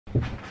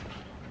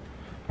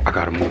I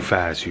gotta move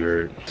fast, you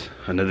heard?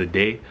 Another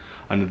day,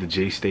 another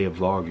J Stay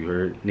vlog, you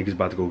heard? Niggas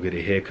about to go get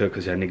a haircut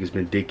because y'all niggas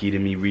been dick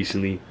eating me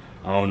recently.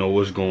 I don't know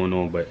what's going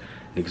on, but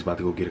niggas about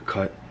to go get a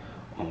cut.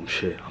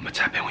 Shit, I'ma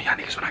tap in with y'all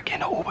niggas when I get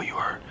in the Uber, you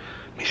heard?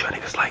 Make sure y'all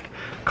niggas like,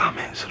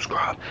 comment,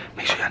 subscribe.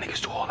 Make sure y'all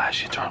niggas do all that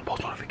shit. Turn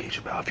post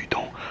notification bell. If you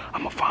don't,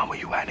 I'ma find where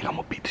you at, nigga.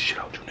 I'ma beat the shit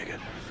out you, nigga.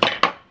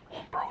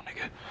 Bro,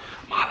 nigga.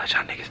 I'ma holla at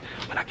y'all niggas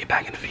when I get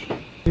back in the V.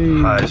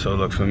 Alright, so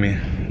look for me.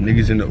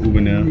 Niggas in the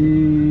Uber now.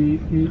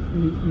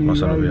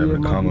 Once I be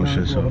having the Congo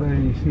shit, so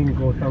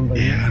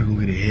yeah, I gotta go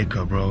get a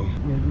haircut, bro.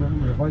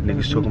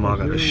 Niggas talking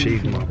about I gotta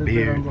shave my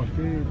beard.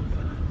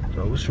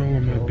 Bro, what's wrong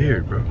with my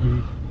beard, bro?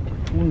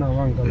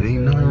 There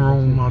ain't nothing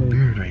wrong with my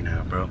beard right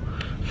now, bro.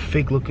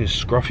 Fake looking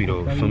scruffy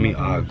though. For me,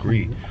 I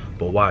agree.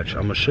 But watch,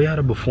 I'm gonna show y'all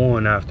the before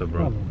and after,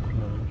 bro.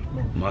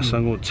 My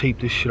son gonna tape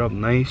this shit up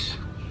nice.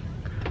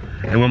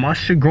 And when my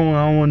shit growing,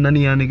 I don't want none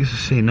of y'all niggas to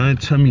say nothing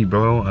to me,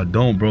 bro. I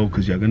don't, bro,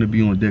 because y'all gonna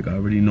be on dick. I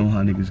already know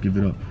how niggas give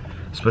it up.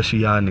 Especially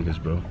y'all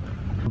niggas, bro.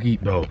 Boogie,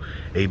 bro.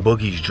 Hey,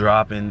 Boogie's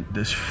dropping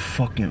this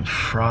fucking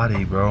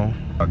Friday, bro.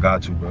 I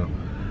got you, bro.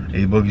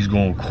 Hey, Boogie's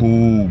going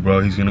cool,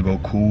 bro. He's gonna go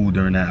cool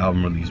during that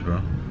album release,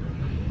 bro.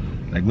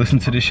 Like, listen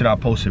to this shit I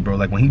posted, bro.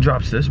 Like, when he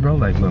drops this, bro,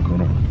 like, look,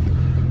 hold on.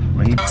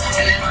 When he drops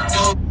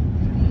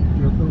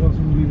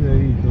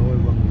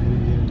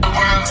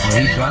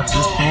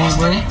this song,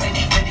 bro.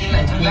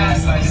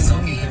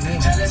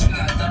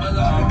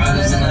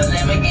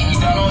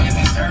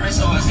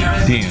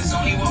 Damn.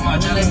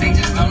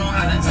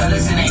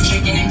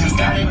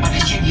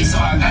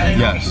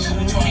 Yes.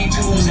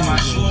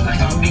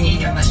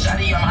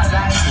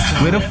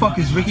 Where the fuck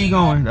is Ricky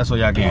going? That's what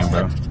y'all getting,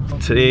 bro.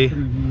 Today,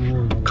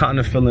 kind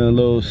of feeling a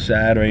little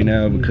sad right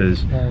now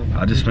because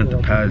I just spent the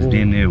past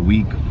damn near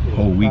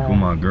whole week with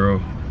my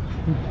girl,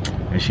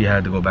 and she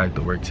had to go back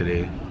to work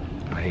today.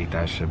 I hate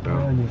that shit, bro.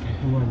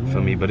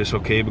 Feel me? But it's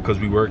okay because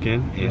we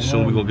working, and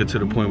soon we gonna get to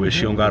the point where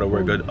she don't gotta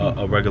work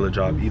a regular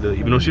job either.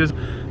 Even though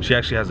she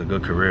actually has a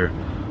good career,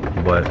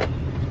 but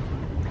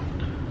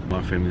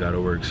my family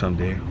gotta work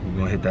someday. We're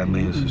gonna hit that 1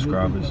 million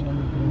subscribers.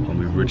 Gonna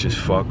be rich as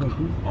fuck.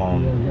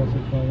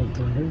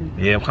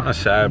 Yeah, I'm kind of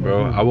sad,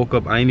 bro. I woke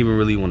up, I ain't even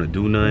really want to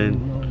do nothing,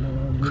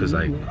 cause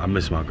like I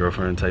miss my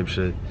girlfriend type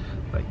shit.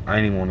 Like I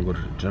ain't even want to go to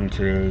the gym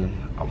today.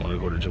 I want to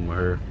go to the gym with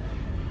her.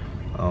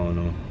 I don't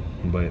know,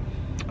 but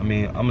I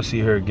mean, I'm gonna see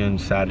her again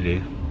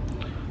Saturday.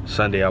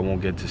 Sunday I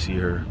won't get to see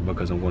her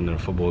because I'm going to the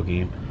football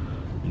game,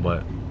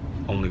 but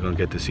only gonna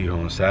get to see her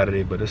on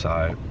Saturday, but it's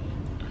alright.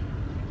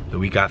 The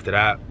week after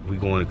that, we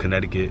going to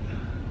Connecticut,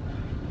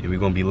 and we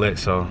gonna be lit,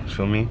 so,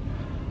 feel me?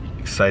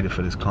 Excited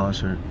for this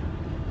concert.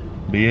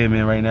 But yeah,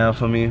 man, right now,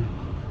 for me,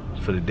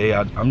 for the day,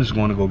 I'm just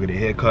going to go get a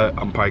haircut.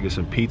 I'm probably get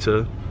some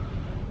pizza.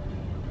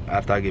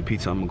 After I get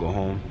pizza, I'm gonna go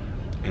home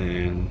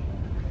and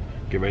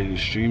get ready to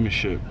stream and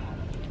shit.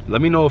 Let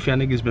me know if y'all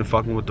niggas been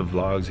fucking with the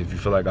vlogs, if you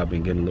feel like I've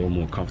been getting a little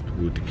more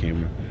comfortable with the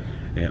camera.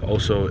 And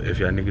also, if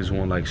y'all niggas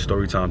want like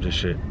story times and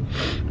shit.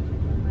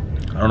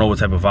 I don't know what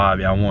type of vibe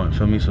y'all want,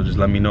 feel me? So just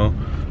let me know.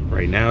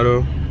 Right now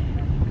though,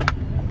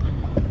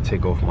 I'm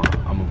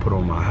gonna put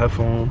on my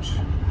headphones.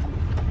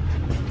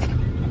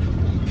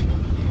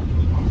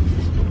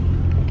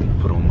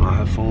 Put on my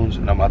headphones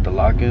and I'm about to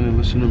lock in and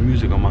listen to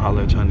music. I'm gonna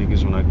holler at y'all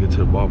niggas when I get to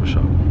the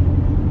barbershop.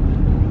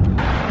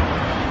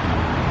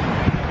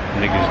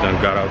 Niggas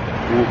done got out the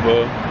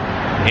Uber,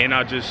 and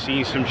I just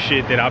seen some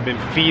shit that I've been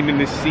feeding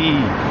to see.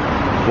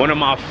 One of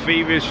my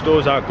favorite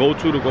stores I go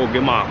to go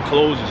get my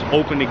clothes is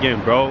open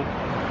again, bro,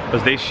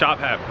 because they shop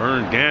had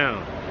burned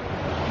down.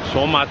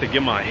 So I'm about to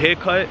get my hair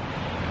cut,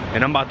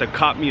 and I'm about to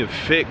cop me a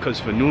fit, because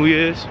for New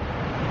Year's,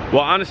 well,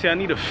 honestly, I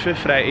need a fit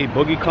for that A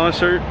Boogie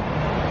concert,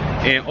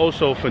 and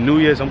also for New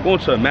Year's, I'm going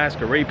to a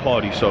masquerade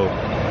party, so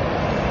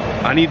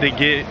I need to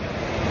get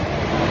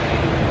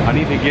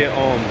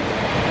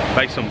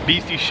like some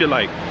beastie shit,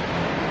 like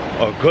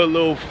a good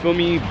little, feel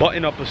me,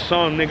 button up or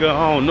something, nigga.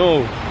 I don't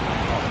know.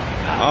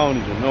 I don't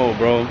even know,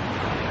 bro.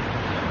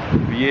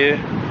 But yeah,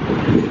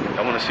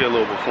 I want to see a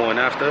little before and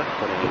after.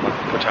 Hold on, I'm about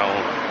to put y'all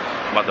on.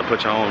 I'm about to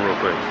put y'all on real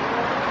quick.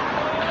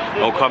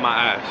 Don't cut my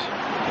ass.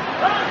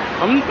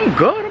 I'm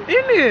good. I'm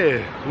in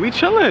there. We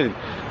chilling.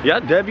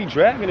 Y'all dead be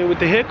dragging it with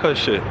the haircut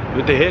shit.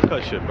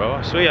 Bro.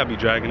 I swear y'all be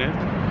dragging it.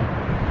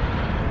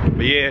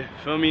 But yeah,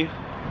 feel me?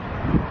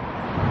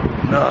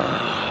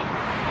 Nah.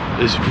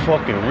 It's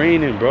fucking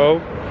raining, bro.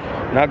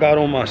 And I got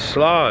on my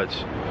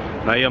slides.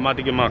 Now yeah, I'm about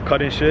to get my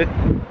cut and shit.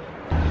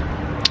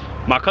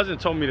 My cousin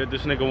told me that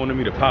this nigga wanted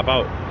me to pop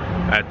out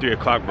at 3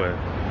 o'clock, but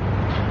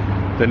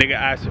the nigga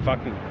asked if I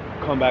can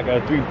come back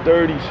at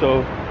 3:30,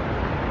 so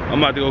I'm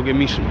about to go get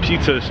me some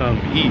pizza or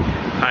something to eat.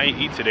 I ain't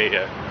eat today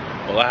yet.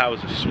 All I had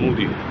was a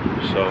smoothie.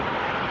 So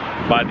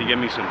about to get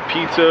me some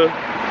pizza.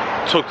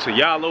 Took to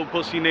y'all little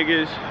pussy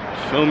niggas.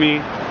 Feel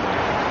me?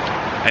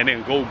 And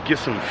then go get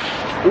some.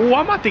 Oh,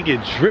 I'm about to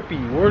get drippy.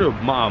 Word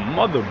of my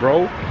mother,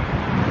 bro.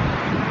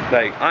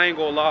 Like, I ain't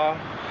gonna lie.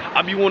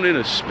 I be wanting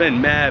to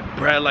spend mad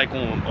bread like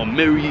on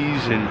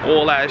Mirrors and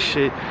all that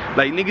shit.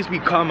 Like, niggas be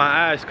cutting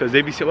my ass because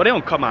they be saying, well, they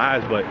don't cut my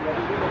ass, but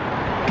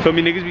Feel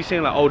me? Niggas be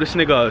saying like, oh, this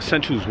nigga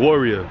essentials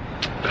warrior.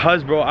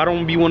 Cause bro, I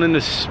don't be wanting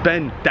to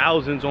spend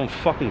thousands on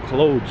fucking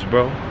clothes,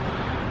 bro.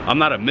 I'm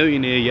not a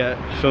millionaire yet,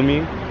 feel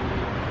me?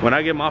 When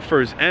I get my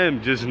first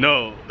M, just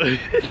know.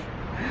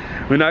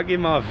 When I get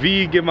my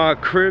V, get my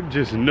crib,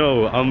 just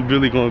know I'm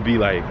really gonna be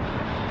like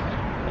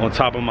on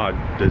top of my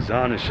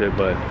designer shit.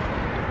 But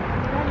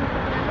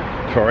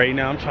for right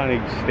now, I'm trying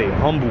to stay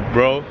humble,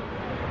 bro.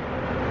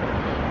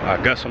 I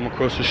guess I'm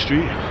across the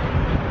street.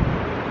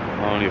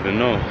 I don't even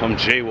know. I'm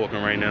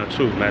jaywalking right now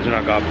too. Imagine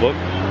I got booked.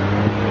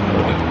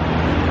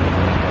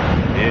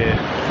 Yeah.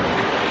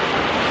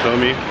 Feel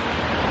me?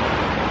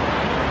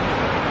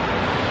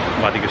 I'm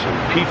about to get some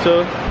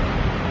pizza.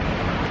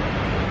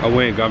 I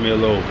went and got me a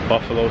little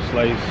buffalo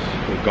slice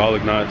with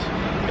garlic knots.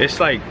 It's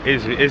like,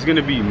 it's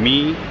gonna be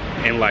me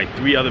and like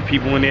 3 other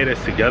people in there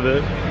that's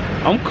together.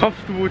 I'm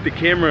comfortable with the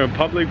camera in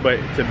public, but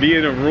to be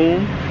in a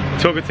room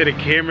talking to the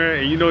camera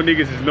and you know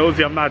niggas is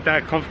nosy, I'm not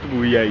that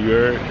comfortable yet, you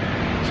heard?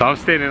 So I'm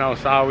standing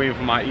outside waiting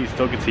for my eats,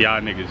 talking to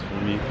y'all niggas,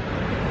 for me.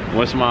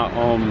 Once my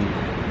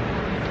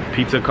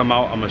pizza come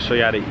out, I'm gonna show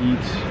y'all the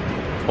eats.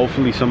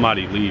 Hopefully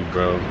somebody leave,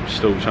 bro. I'm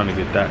still trying to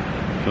get that,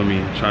 feel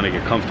me? Trying to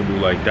get comfortable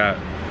like that,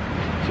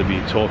 to be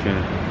talking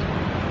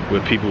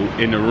with people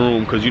in the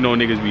room, cause you know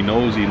niggas be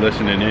nosy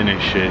listening in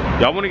and shit.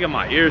 Y'all wanna get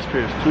my ears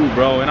pierced too,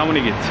 bro, and I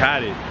wanna get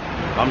tatted.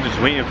 I'm just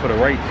waiting for the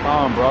right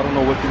time, bro. I don't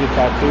know what to get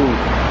tattooed.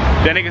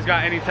 If that niggas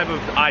got any type of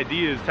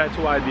ideas,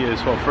 tattoo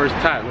ideas for a first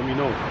tat, let me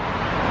know.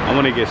 I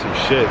wanna get some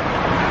shit.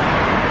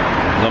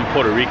 I'm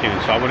Puerto Rican,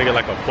 so I wanna get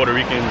like a Puerto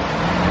Rican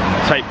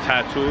type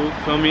tattoo,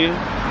 feel me?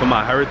 For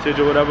my heritage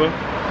or whatever.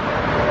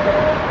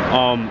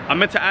 I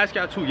meant to ask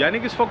y'all too, y'all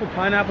niggas fuck with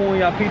pineapple on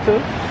y'all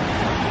pizza?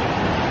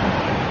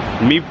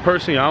 Me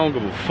personally, I don't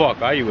give a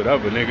fuck. I eat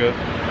whatever, nigga.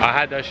 I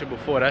had that shit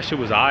before. That shit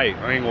was aight.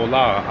 I ain't gonna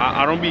lie.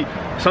 I don't be,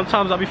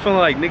 sometimes I be feeling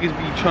like niggas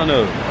be trying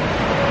to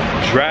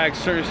drag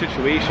certain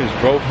situations,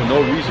 bro, for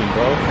no reason,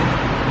 bro.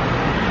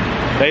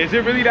 Like, is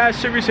it really that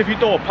serious if you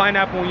throw a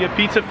pineapple on your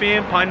pizza,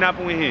 fam?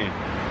 Pineapple in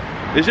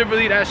hand. Is it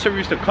really that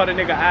serious to cut a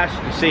nigga ass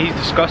to say he's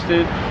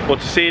disgusting or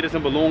to say it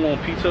doesn't belong on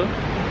pizza?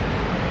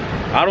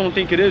 I don't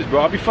think it is,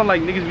 bro. I be feeling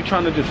like niggas be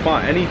trying to just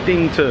find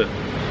anything to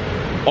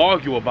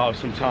argue about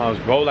sometimes,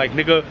 bro. Like,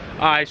 nigga,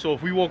 alright, so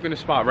if we walk in the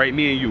spot, right,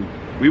 me and you,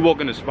 we walk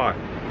in the spot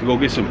to go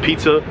get some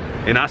pizza,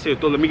 and I say,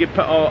 let me get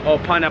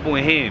pineapple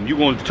and ham. You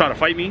gonna try to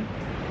fight me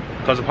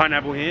because of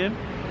pineapple and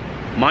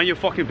ham? Mind your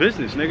fucking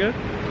business, nigga.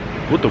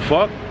 What the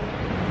fuck?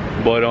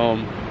 But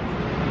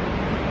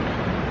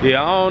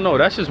yeah, I don't know.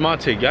 That's just my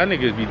take. Y'all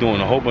niggas be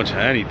doing a whole bunch of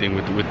anything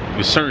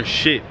with certain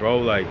shit, bro.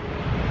 Like,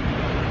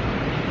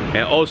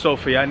 and also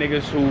for y'all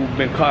niggas who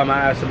been cutting my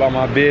ass about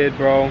my beard,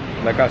 bro,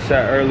 like I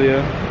said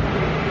earlier,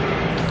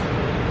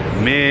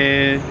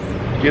 man,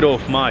 get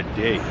off my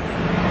dick.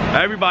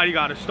 Everybody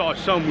gotta start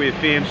somewhere,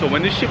 fam. So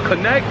when this shit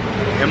connect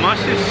and my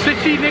shit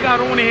sitchy, nigga, I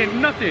don't wanna hear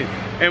nothing.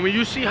 And when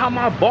you see how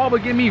my barber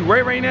get me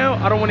right now,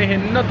 I don't wanna hear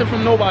nothing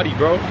from nobody,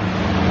 bro.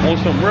 On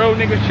some real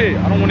nigga shit,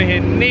 I don't wanna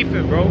hear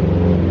nothing, bro.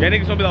 Y'all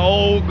niggas gonna be like,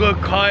 oh, good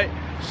cut,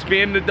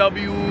 spam the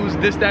W's,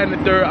 this, that, and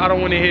the third. I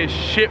don't wanna hear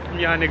shit from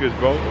y'all niggas,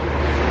 bro.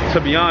 To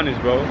be honest,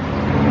 bro.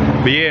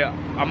 But yeah,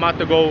 I'm about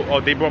to go,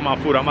 oh, they brought my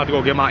food. I'm about to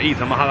go get my eats.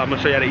 I'm gonna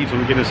show y'all the eats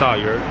when we get inside,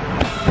 you heard?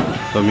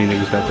 So me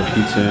niggas got the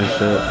pizza and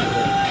shit.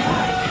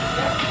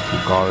 The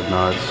garlic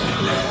knots.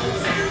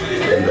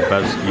 And the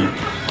Bevsky.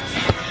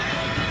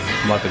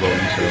 I'm about to go into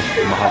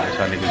my house.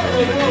 Y'all niggas are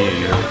in the here,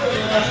 you heard?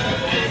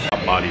 I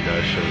bodied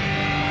that shit.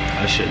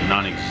 That shit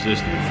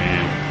non-existent,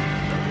 fam.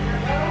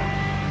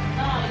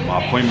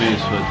 My appointment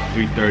is for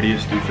 3:30,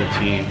 it's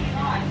 3:15.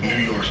 I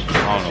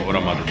don't know what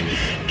I'm about to do.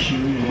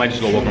 I might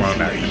just go walk around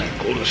back and then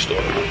go to the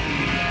store.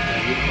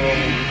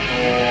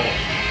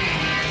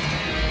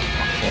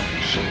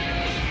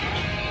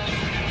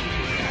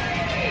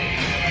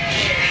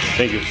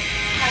 Thank you.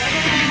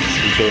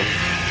 You too.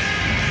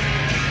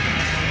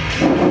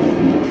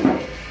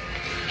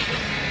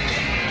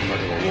 I'm about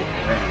to go walk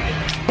around.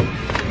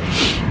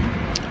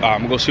 I'm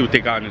gonna go see what they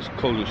got in this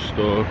clothing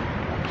store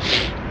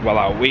while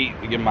I wait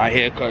to get my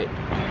hair cut.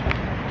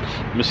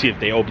 Let me see if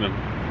they open.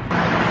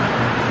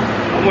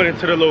 I went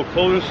into the little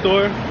clothing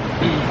store.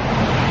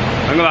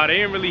 I'm gonna lie, they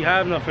didn't really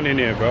have nothing in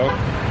there, bro.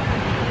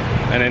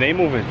 And then they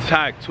moving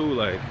tack too,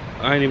 like,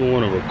 I ain't even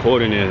want to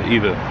record in there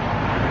either.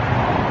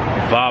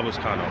 The vibe was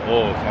kind of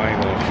off, I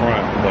ain't going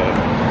front, but.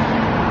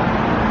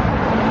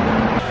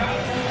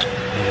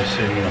 I'm just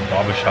sitting in a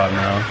barbershop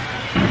now.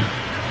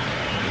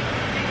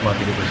 I'm about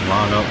to get this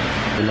line up.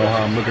 You know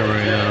how I'm looking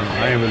right now.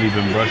 I ain't really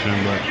been brushing,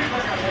 but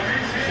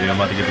yeah, I'm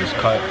about to get this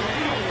cut.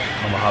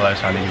 I'm gonna holla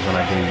at y'all niggas when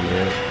I get in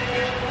there.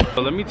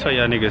 But let me tell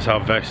y'all niggas how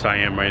vexed I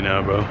am right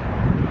now, bro.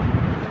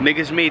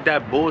 Niggas made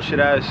that bullshit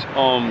ass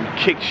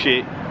kick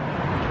shit.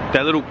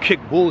 That little kick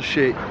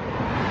bullshit.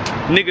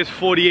 Niggas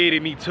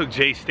 48'd me, took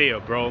Jay Stay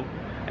up, bro.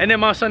 And then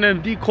my son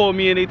MD called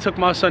me and they took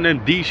my son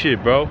MD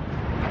shit, bro.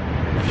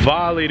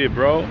 Violated,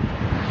 bro.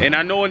 And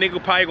I know a nigga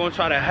probably gonna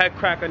try to head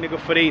crack a nigga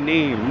for their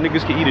name.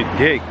 Niggas can eat a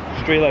dick.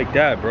 Straight like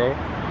that, bro.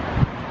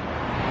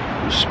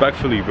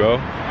 Respectfully, bro.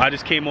 I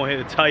just came on here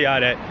to tell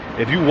y'all that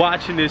if you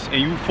watching this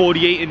and you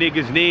 48 in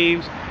niggas'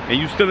 names and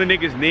you still in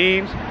niggas'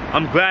 names,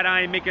 I'm glad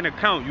I ain't making an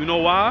account. You know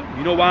why?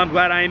 You know why I'm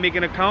glad I ain't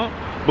making an account?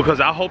 Because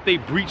I hope they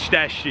breach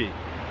that shit.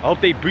 I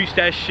hope they breach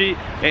that shit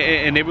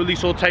and they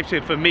release all types of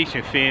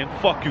information, fam.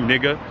 Fuck you,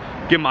 nigga.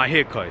 Get my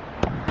hair cut.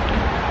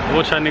 I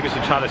want y'all niggas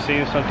to try to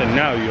say something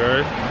now, you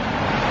heard?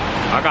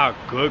 I got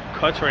good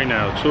cuts right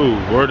now, too.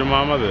 Word to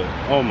my mother.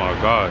 Oh my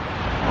God.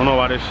 I don't know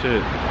why this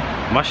shit.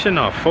 My shit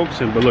not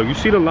focusing, but look, you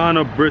see the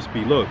lineup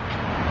briskly. Look.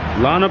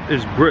 Lineup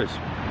is brisk.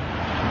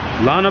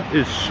 Lineup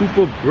is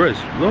super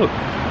brisk. Look.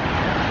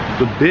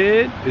 The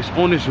bid is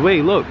on its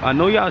way. Look, I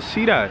know y'all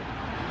see that.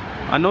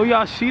 I know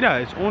y'all see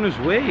that. It's on its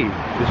way.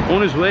 It's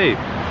on its way.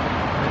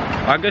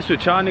 I guess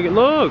with y'all nigga,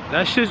 look,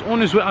 that shit's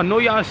on its way. I know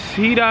y'all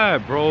see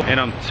that, bro. And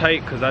I'm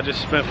tight because I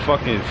just spent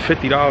fucking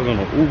 $50 on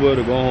an Uber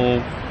to go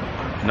home.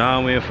 Now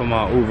I'm waiting for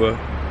my Uber.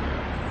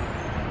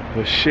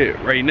 But shit,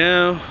 right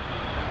now,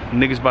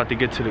 niggas about to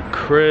get to the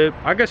crib.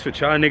 I guess with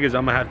y'all niggas,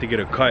 I'm gonna have to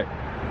get a cut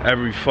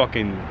every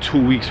fucking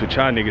 2 weeks with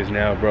y'all niggas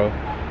now, bro.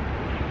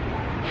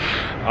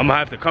 I'm gonna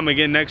have to come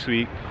again next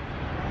week.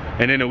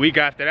 And then a week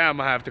after that, I'm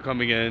gonna have to come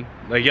again.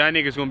 Like, y'all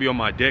niggas gonna be on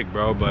my dick,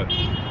 bro. But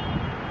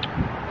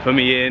for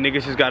me, yeah,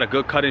 niggas just got a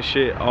good cut and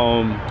shit.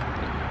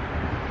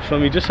 For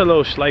me, just a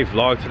little slight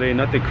vlog today.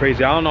 Nothing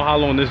crazy. I don't know how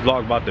long this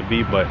vlog about to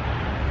be, but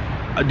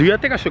do y'all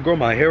think I should grow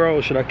my hair out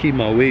or should I keep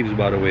my waves,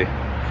 by the way?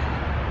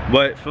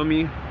 But for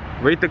me,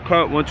 rate the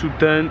cut 1 through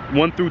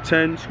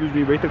 10. Excuse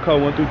me. Rate the cut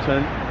 1 through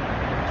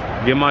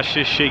 10. Get my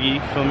shit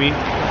shiggy, feel me?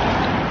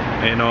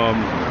 And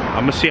I'm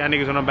gonna see y'all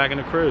niggas when I'm back in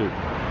the crib.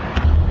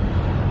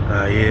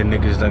 Yeah,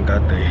 niggas done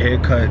got the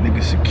haircut.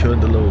 Niggas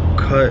secured the little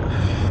cut,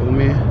 feel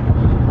me?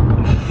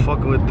 I'm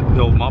fucking with the,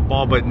 yo, my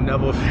barber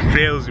never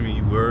fails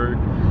me, word.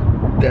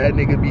 That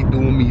nigga be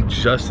doing me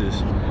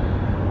justice.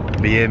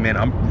 But yeah, man,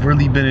 I'm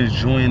really been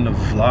enjoying the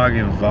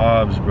vlogging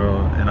vibes, bro.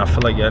 And I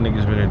feel like y'all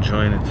niggas been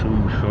enjoying it too,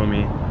 you feel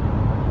me?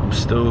 I'm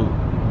still,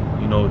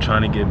 you know,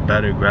 trying to get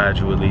better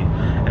gradually.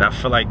 And I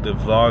feel like the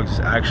vlogs is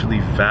actually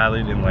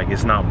valid and like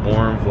it's not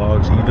boring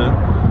vlogs either.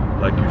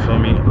 Like, you feel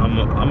me? I'm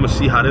gonna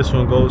see how this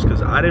one goes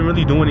because I didn't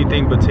really do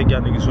anything but take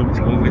y'all niggas with me to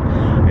go get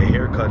a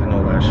haircut and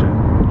all that shit.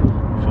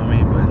 You feel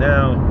me? But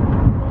now,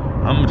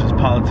 I'm gonna just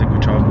politic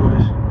with y'all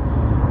boys.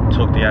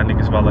 Talk to y'all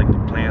niggas about like the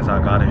plans I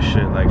got and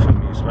shit, like for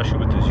me, especially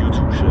with this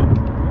YouTube shit.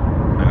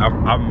 Like,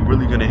 I'm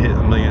really gonna hit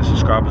 1 million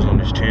subscribers on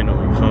this channel,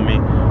 you feel me?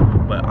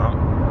 But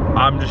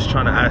I'm just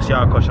trying to ask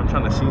y'all a question. I'm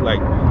trying to see,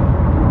 like,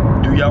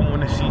 do y'all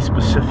want to see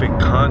specific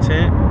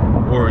content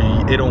or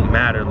it don't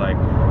matter? Like,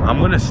 I'm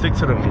gonna stick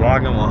to the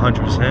vlogging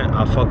 100%.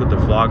 I fuck with the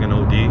vlogging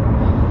OD.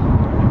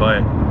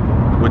 But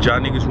would y'all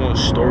niggas want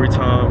story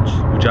times?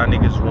 Would y'all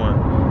niggas want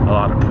a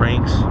lot of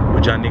pranks?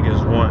 Would y'all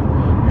niggas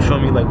want, you feel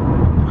me? Like,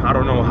 I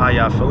don't know how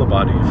y'all feel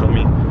about it, you feel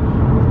me?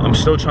 I'm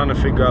still trying to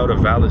figure out a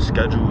valid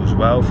schedule as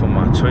well for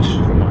my Twitch,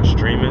 for my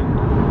streaming.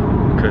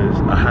 Because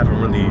I haven't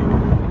really,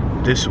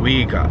 this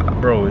week,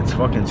 bro, it's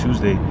fucking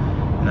Tuesday.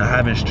 And I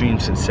haven't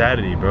streamed since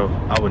Saturday, bro.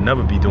 I would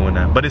never be doing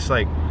that. But it's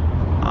like,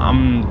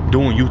 I'm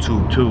doing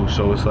YouTube too.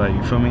 So it's like,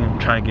 you feel me? I'm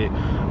trying to get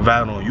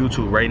valid on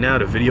YouTube. Right now,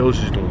 the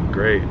videos is doing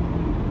great.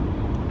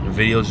 The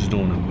videos is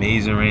doing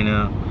amazing right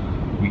now.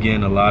 We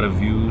getting a lot of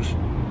views.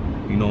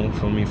 You know,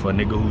 feel me? For a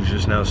nigga who's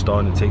just now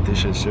starting to take this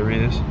shit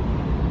serious.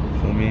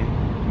 Feel me?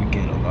 We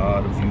getting a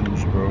lot of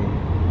views, bro.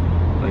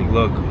 Like,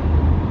 look.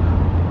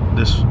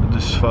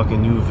 This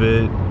fucking new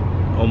vid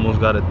almost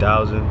got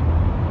 1,000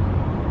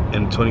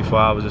 in 24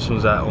 hours. This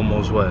one's at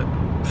almost what?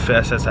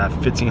 That's at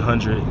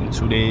 1,500 in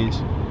 2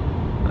 days.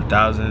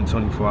 1,000 in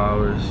 24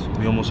 hours.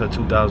 We almost at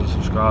 2,000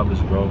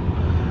 subscribers, bro.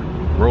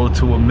 Road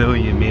to 1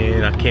 million,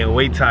 man. I can't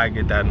wait till I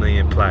get that 1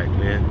 million plaque,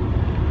 man.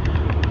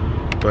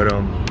 But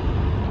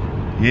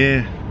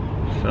yeah,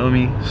 feel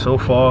me? So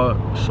far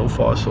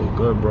so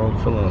good, bro. I'm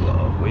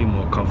feeling way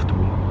more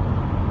comfortable.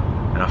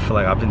 And I feel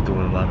like I've been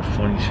doing a lot of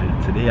funny shit.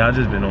 Today I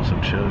just been on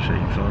some chill shit,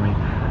 you feel me?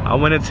 I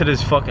went into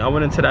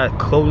that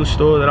clothing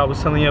store that I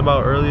was telling you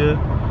about earlier.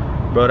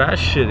 Bro, that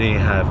shit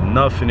ain't have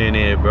nothing in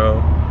it,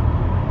 bro.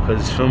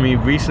 Cause feel me,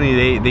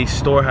 recently they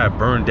store had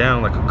burned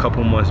down like a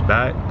couple months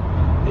back.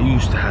 They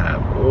used to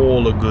have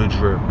all the good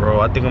drip,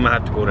 bro. I think I'm gonna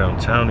have to go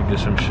downtown to get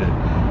some shit.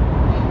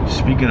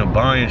 Speaking of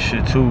buying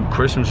shit too,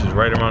 Christmas is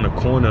right around the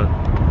corner.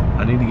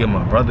 I need to get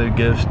my brother a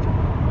gift.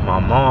 My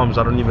mom's,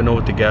 I don't even know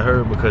what to get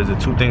her because the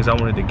 2 things I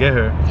wanted to get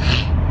her,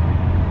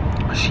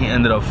 she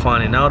ended up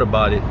finding out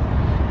about it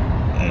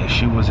and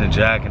she wasn't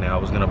jacking it. I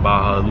was gonna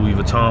buy her a Louis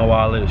Vuitton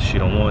wallet. She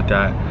don't want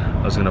that.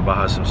 I was gonna buy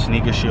her some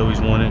sneakers she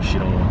always wanted. She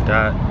don't want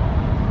that.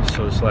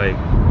 So it's like,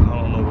 I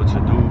don't know what to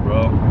do,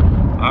 bro.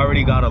 I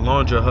already got a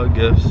laundry of her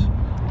gifts.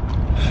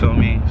 Feel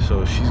me?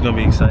 So she's gonna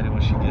be excited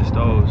when she gets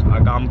those.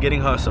 I'm getting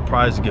her a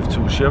surprise gift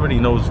too. She already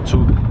knows the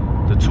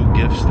two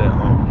gifts that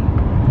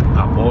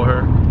I bought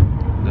her.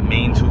 The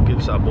main 2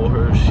 gifts I bought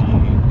her,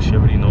 she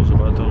already knows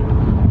about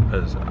them.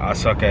 Cause I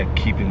suck at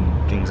keeping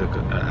things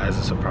as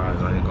a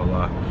surprise, I ain't gonna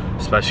lie.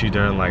 Especially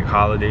during like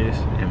holidays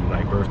and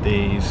like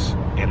birthdays,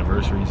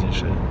 anniversaries and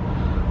shit.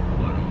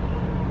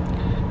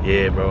 But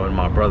Yeah, bro, and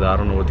my brother, I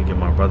don't know what to get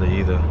my brother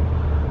either.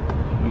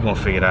 We gonna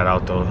figure that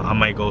out though. I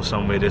might go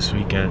somewhere this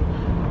weekend.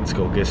 Let's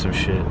go get some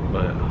shit,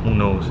 but who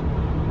knows.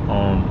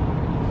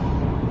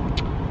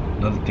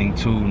 Another thing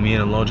too, me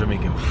and Alondra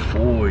making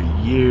 4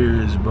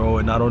 years, bro,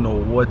 and I don't know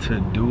what to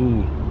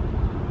do.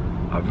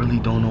 I really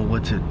don't know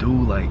what to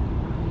do. Like,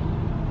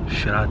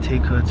 should I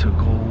take her to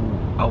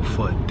go out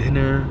for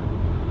dinner?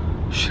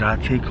 Should I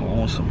take her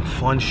on some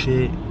fun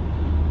shit?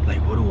 Like,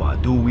 what do I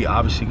do? We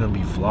obviously gonna be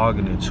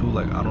vlogging it too.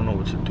 Like, I don't know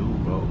what to do,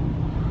 bro.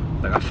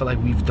 Like, I feel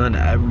like we've done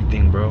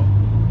everything, bro.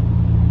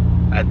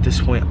 At this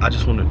point, I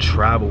just want to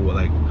travel.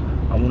 Like,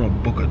 I want to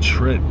book a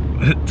trip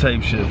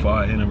type shit for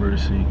our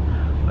anniversary.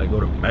 Like, go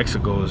to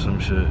Mexico or some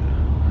shit.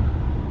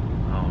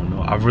 I don't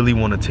know. I really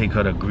want to take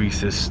her to Greece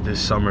this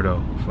summer,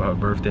 though, for her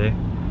birthday.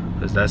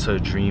 Because that's her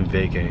dream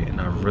vacay. And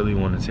I really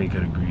want to take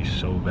her to Greece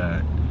so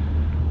bad.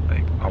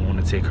 Like, I want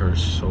to take her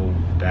so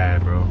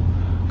bad, bro.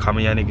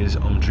 Comment y'all niggas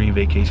dream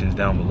vacations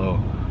down below.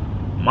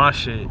 My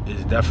shit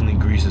is definitely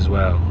Greece as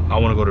well. I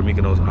want to go to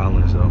Mykonos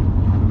Islands, though.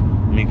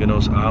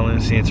 Mykonos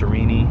Island,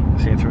 Santorini,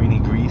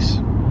 Greece.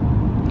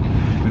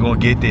 We gonna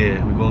get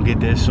there. We gonna get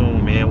there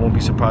soon, man. Won't be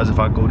surprised if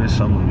I go this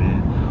summer,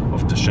 man.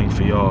 Off the strength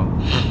for y'all.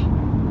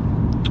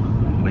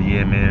 But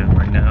yeah, man.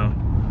 Right now,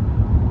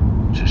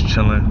 just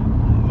chilling,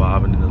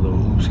 vibing in the little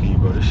hoopski,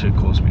 bro. This shit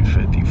cost me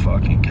 50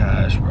 fucking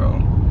cash,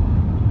 bro.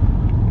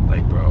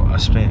 Like, bro, I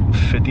spent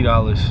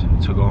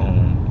 $50 to go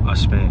home. I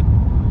spent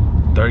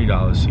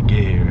 $30 to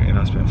get here, and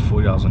I spent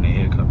 $40 on the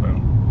haircut, bro.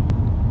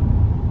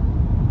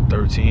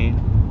 13.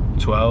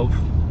 12,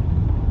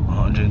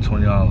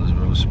 $120,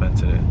 bro, spent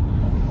today.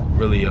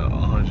 Really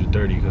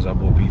 $130 because I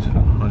bought pizza.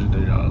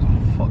 $130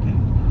 on fucking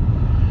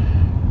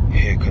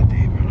haircut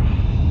day, bro.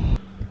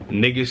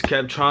 Niggas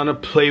kept trying to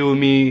play with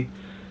me.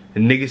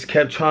 And niggas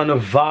kept trying to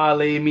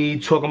violate me.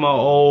 Talking about,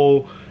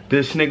 oh,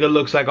 this nigga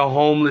looks like a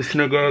homeless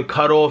nigga.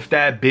 Cut off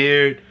that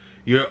beard.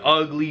 You're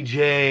ugly,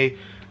 Jay.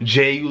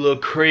 Jay, you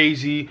look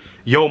crazy.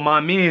 Yo, my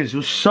mans,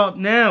 what's up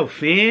now,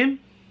 fam?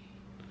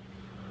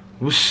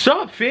 What's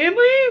up,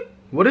 family?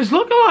 What is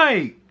looking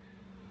like?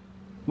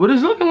 What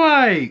is looking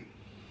like?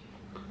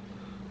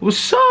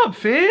 What's up,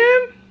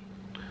 fam?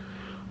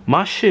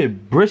 My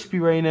shit brispy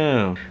right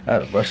now. I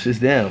gotta brush this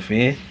down,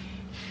 fam.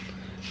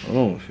 Hold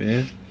on,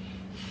 fam.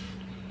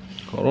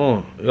 Hold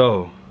on.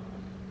 Yo.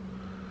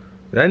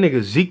 That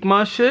nigga Zeke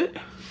my shit?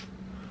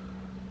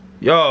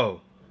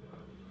 Yo.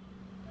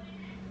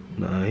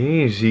 Nah,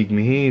 he ain't Zeke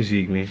me. He ain't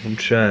Zeke me. I'm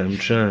trying.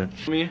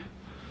 Good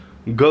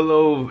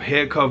little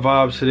haircut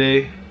vibes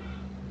today.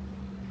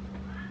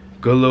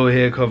 Good little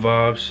haircut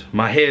vibes.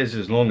 My hair is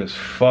as long as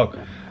fuck.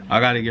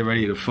 I gotta get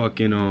ready to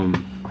fucking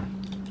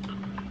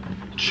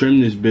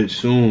trim this bitch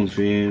soon,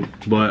 fam.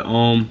 But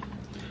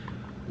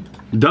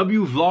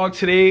W vlog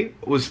today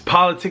was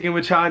politicking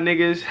with y'all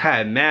niggas.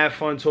 Had mad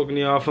fun talking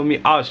to y'all for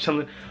me. I was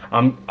chilling.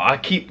 I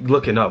keep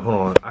looking up. Hold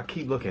on. I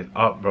keep looking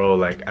up, bro,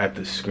 like at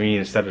the screen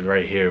instead of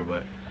right here.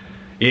 But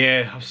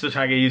yeah, I'm still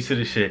trying to get used to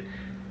this shit.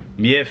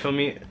 Yeah, feel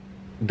me?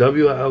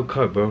 W out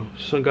cut, bro.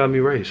 Son got me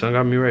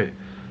right.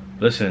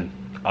 Listen.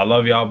 I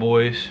love y'all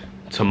boys.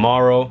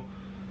 Tomorrow,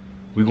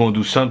 we gonna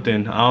do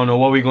something. I don't know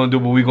what we gonna do,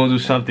 but we gonna do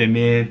something,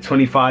 man.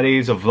 25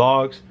 days of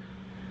vlogs.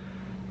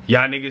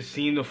 Y'all niggas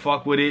seem to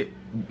fuck with it.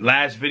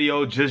 Last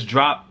video just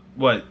dropped,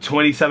 what,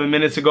 27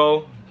 minutes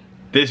ago?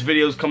 This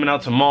video's coming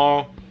out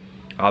tomorrow.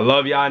 I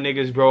love y'all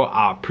niggas, bro.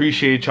 I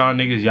appreciate y'all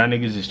niggas. Y'all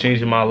niggas is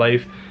changing my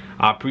life.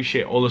 I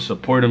appreciate all the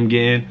support I'm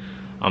getting.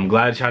 I'm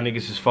glad y'all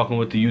niggas is fucking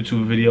with the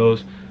YouTube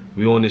videos.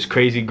 We on this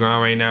crazy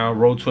grind right now.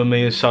 Road to 1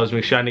 million subs.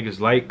 Make sure y'all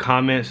niggas like,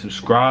 comment,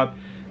 subscribe,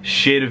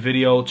 share the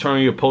video, turn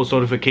on your post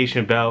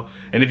notification bell.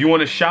 And if you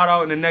want a shout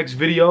out in the next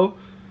video,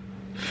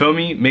 feel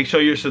me? Make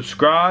sure you're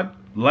subscribed,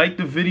 like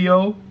the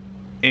video,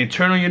 and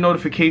turn on your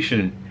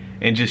notification.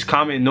 And just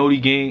comment Noti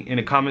Gang in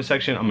the comment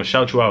section. I'm gonna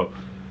shout you out.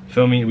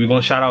 Feel me? We're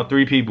gonna shout out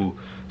 3 people.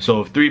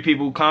 So if 3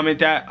 people comment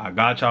that, I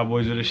got y'all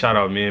boys with a shout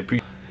out, man.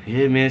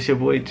 Yeah, man, it's your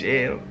boy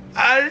Jam.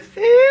 I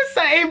see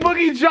Same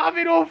Boogie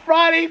dropping on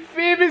Friday.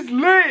 Fam is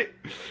lit.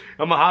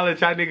 I'ma holler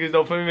at y'all niggas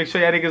though. For me, make sure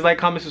y'all niggas like,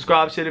 comment,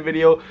 subscribe, share the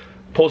video,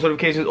 post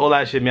notifications, all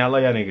that shit, man. I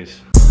love y'all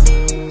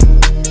niggas.